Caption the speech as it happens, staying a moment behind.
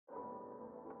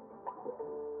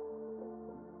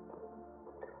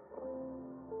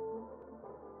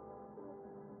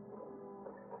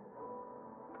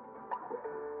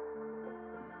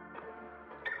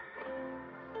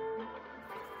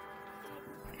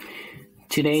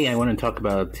Today I want to talk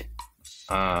about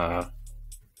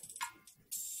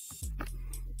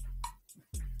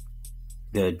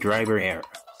the driver era.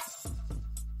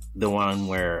 The one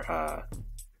where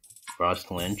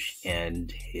Ross Lynch and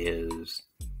his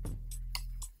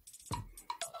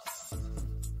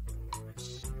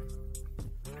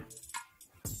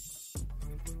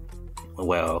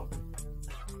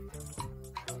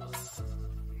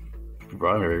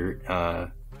brother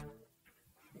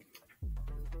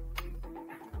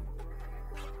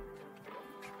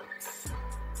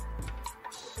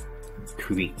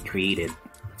created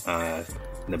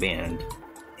the band,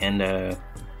 and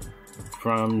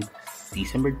from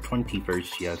December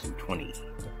 21st, 2020,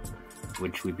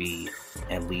 which would be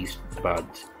at least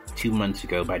about 2 months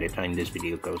ago by the time this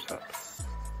video goes up,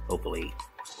 hopefully,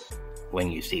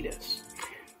 when you see this.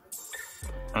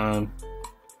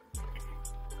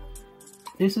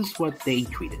 This is what they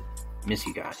tweeted. Miss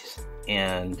you guys.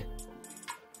 And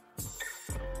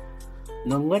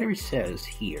the letter says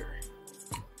here,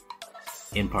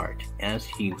 in part, as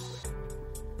you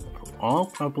all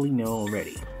probably know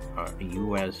already, a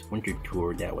U.S. winter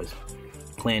tour that was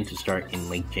planned to start in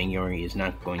late January is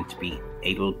not going to be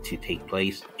able to take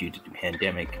place due to the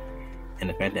pandemic and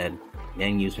the fact that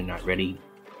venues are not ready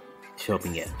to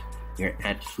open yet. We are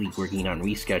actually working on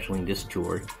rescheduling this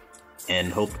tour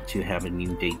and hope to have a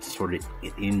new date sorted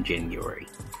in January.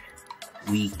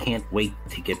 We can't wait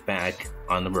to get back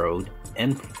on the road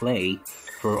and play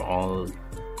for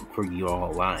you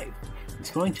all live.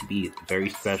 It's going to be very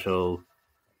special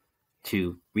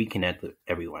to reconnect with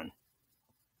everyone.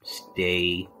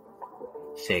 Stay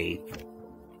safe.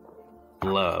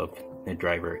 Love, the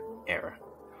driver era.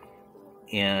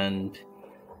 And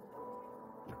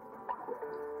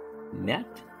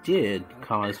that did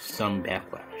cause some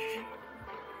backlash.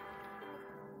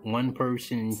 One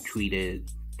person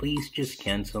tweeted, "Please just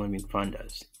cancel and refund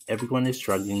us. Everyone is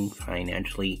struggling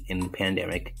financially in the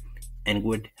pandemic and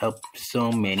would help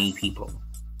so many people."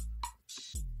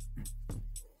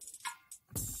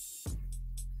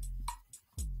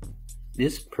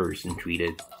 This person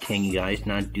tweeted, "Can you guys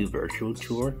not do virtual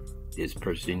tour?" This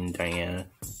person, Diana,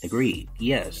 agreed.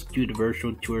 "Yes, do the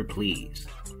virtual tour please."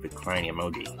 With crying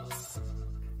emoji.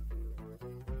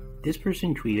 This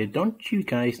person tweeted, "Don't you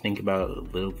guys think about a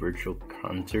little virtual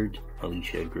concert?"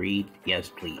 Alicia agreed.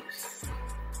 "Yes, please."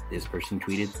 This person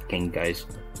tweeted, "Can you guys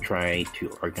try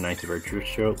to organize a virtual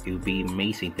show? It would be an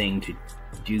amazing thing to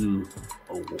do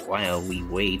while we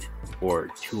wait for a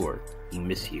tour. We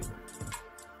miss you."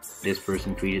 This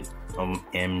person tweeted,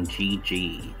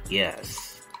 "MGG,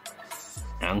 yes."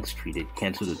 Alex tweeted,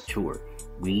 "Cancel the tour.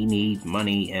 We need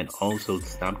money and also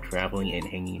stop traveling and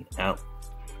hanging out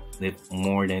with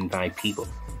more than 5 people.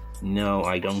 No,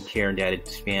 I don't care that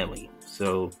it's family,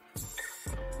 so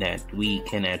that we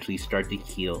can actually start to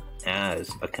heal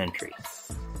as a country.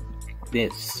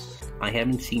 I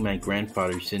haven't seen my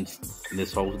grandfather since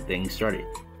this whole thing started.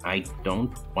 I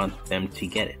don't want them to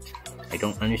get it. I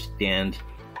don't understand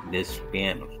this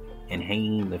family, and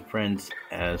hanging with friends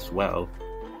as well,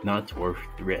 not worth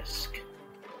the risk."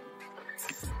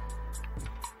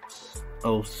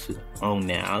 Oh,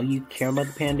 now you care about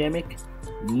the pandemic?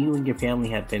 You and your family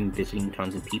have been visiting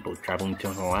tons of people, traveling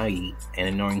to Hawaii, and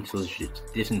ignoring social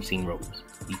distancing rules.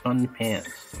 Refund the fans.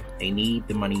 They need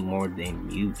the money more than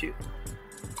you do.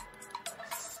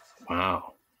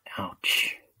 Wow.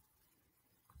 Ouch.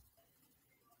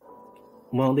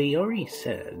 Well, they already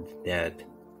said that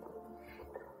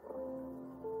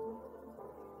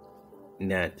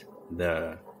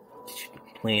the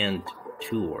planned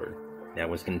tour that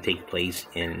was going to take place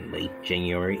in late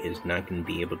January is not going to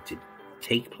be able to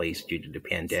take place due to the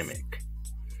pandemic.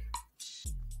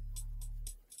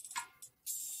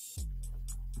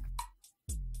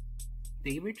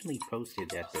 They originally posted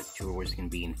that the tour was going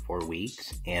to be in 4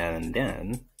 weeks, and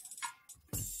then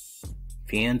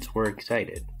fans were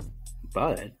excited.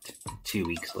 But 2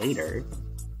 weeks later,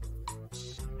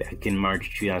 back in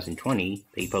March 2020,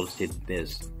 they posted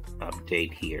this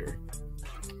update here.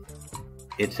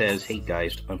 It says, "Hey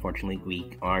guys, unfortunately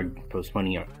we are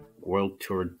postponing our world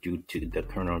tour due to the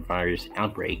coronavirus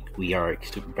outbreak. We are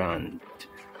super bummed,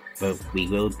 but we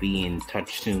will be in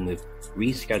touch soon with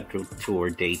rescheduled tour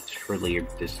dates for later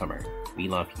this summer. We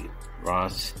love you,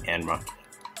 Ross and Rocky."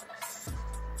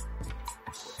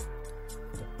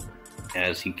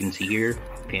 As you can see here,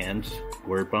 fans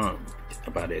were bummed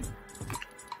about it.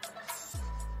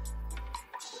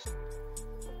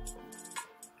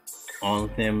 all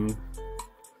of them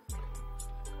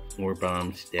were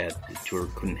bombs that the tour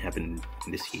couldn't happen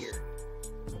this year.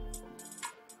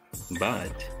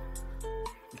 But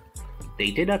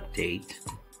they did update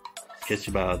just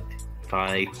about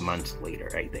 5 months later,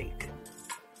 I think.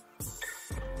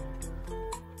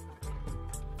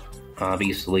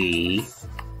 Obviously,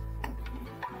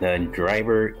 the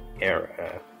Driver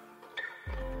Era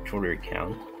Twitter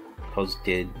account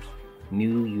posted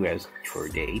new US tour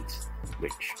dates,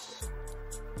 which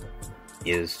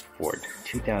is for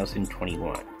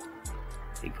 2021.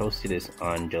 They posted this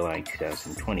on July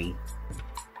 2020,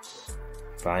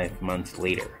 5 months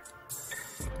later.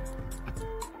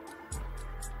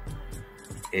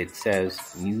 It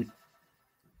says new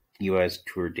US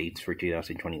tour dates for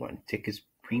 2021. Tickets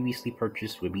previously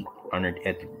purchased will be honored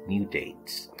at the new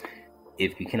dates.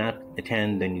 If you cannot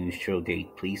attend the new show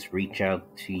date, please reach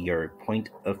out to your point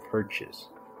of purchase.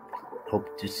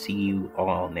 Hope to see you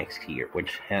all next year,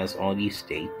 which has all these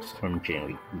dates from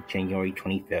January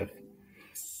 25th.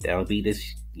 That'll be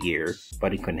this year,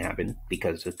 but it couldn't happen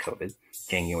because of COVID.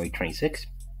 January 26th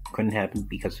couldn't happen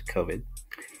because of COVID.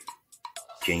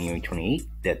 January 28th,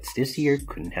 that's this year,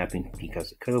 couldn't happen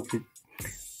because of COVID.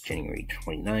 January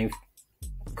 29th,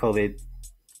 COVID.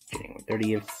 January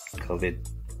 30th, COVID.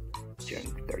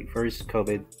 January 31st,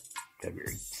 COVID.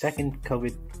 February 2nd,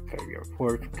 COVID. February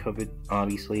 4th, COVID,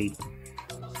 obviously.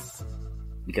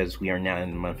 Because we are now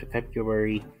in the month of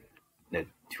February, the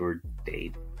tour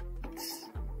date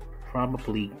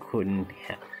probably couldn't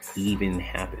even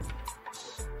happen.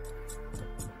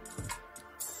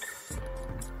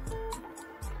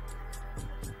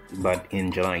 But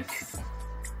in July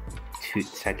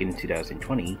 2nd,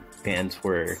 2020, fans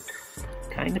were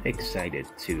kind of excited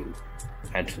to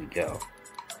actually go.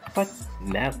 But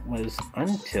that was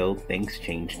until things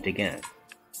changed again.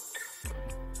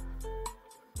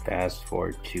 Fast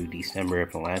forward to December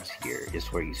of last year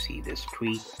is where you see this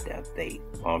tweet that I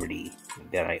already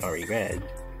read,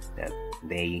 that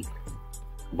they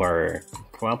were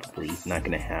probably not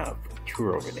going to have a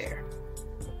tour over there.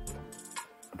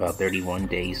 About 31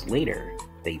 days later,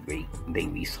 they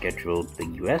rescheduled the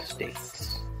US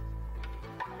dates,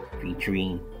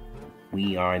 featuring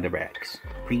We Are the Rex.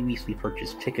 Previously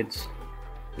purchased tickets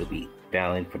will be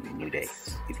valid for the new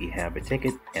dates. If you have a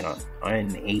ticket and are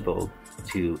unable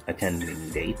to attend the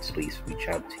new dates, please reach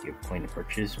out to your point of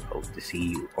purchase. Hope to see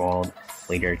you all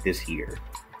later this year,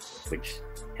 which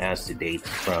has the dates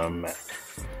from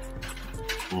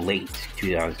late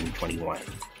 2021.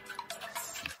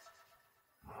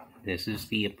 This is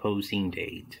the opposing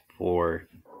date for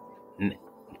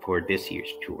this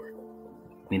year's tour,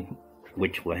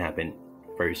 which will happen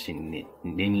first in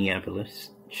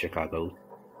Minneapolis, Chicago,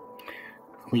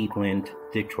 Cleveland,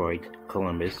 Detroit,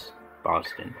 Columbus,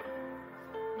 Boston,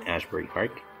 Asbury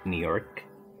Park, New York,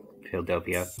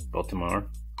 Philadelphia, Baltimore,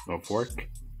 Norfolk,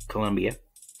 Columbia,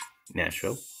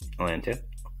 Nashville, Atlanta,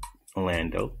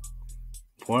 Orlando,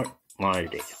 Fort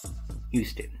Lauderdale,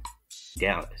 Houston,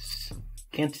 Dallas,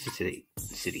 Kansas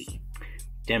City,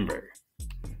 Denver,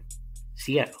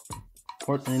 Seattle,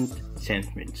 Portland, San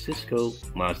Francisco,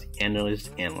 Los Angeles,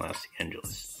 and Los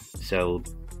Angeles. So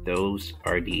those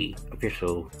are the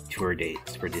official tour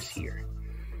dates for this year.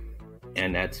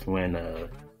 And that's when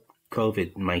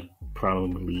COVID might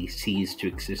probably cease to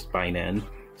exist by then.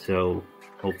 So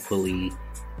hopefully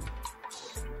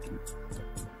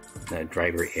the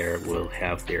Driver Air will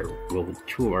have their world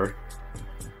tour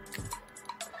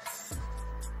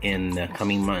in the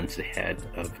coming months ahead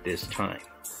of this time.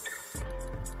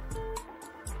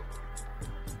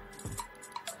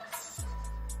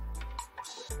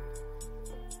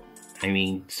 I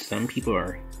mean, some people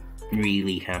are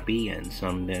really happy and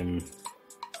some of them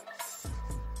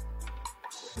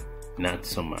not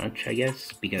so much, I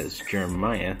guess, because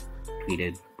Jeremiah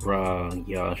tweeted, "Bruh,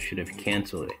 y'all should have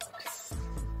canceled it."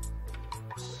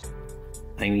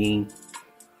 I mean,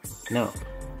 no.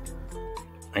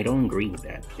 I don't agree with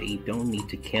that. They don't need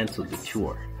to cancel the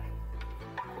tour.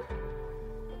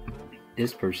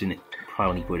 This person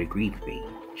probably would agree with me.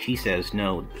 She says,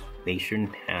 no, they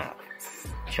shouldn't have.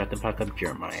 Shut the fuck up,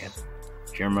 Jeremiah.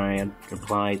 Jeremiah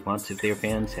replied, lots of their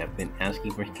fans have been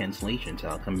asking for cancellations.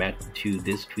 I'll come back to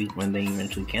this tweet when they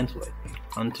eventually cancel it.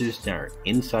 Hunters that are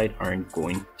inside aren't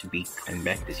going to be coming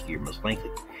back this year, most likely.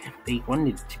 If they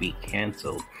wanted to be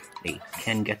canceled, they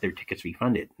can get their tickets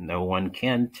refunded. No one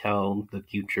can tell the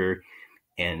future,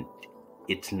 and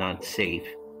it's not safe.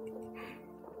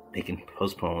 They can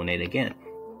postpone it again.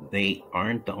 They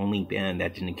aren't the only band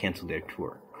that didn't cancel their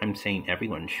tour. I'm saying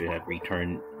everyone should have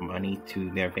returned money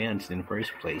to their fans in the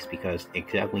first place, because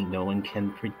exactly no one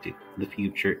can predict the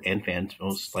future, and fans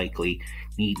most likely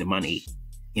need the money.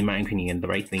 In my opinion, the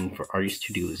right thing for artists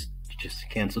to do is to just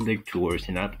cancel their tours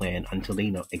and not plan until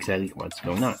they know exactly what's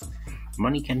going on.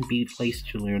 Money can be placed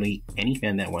to literally any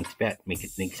fan that wants back. Make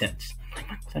it make sense.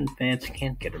 Some fans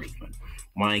can't get a refund.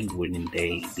 Why wouldn't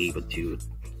they be able to?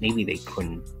 Maybe they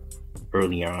couldn't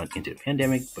earlier on into the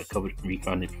pandemic, but COVID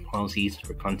refunded policies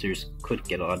for concerts could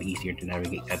get a lot easier to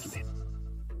navigate as a band.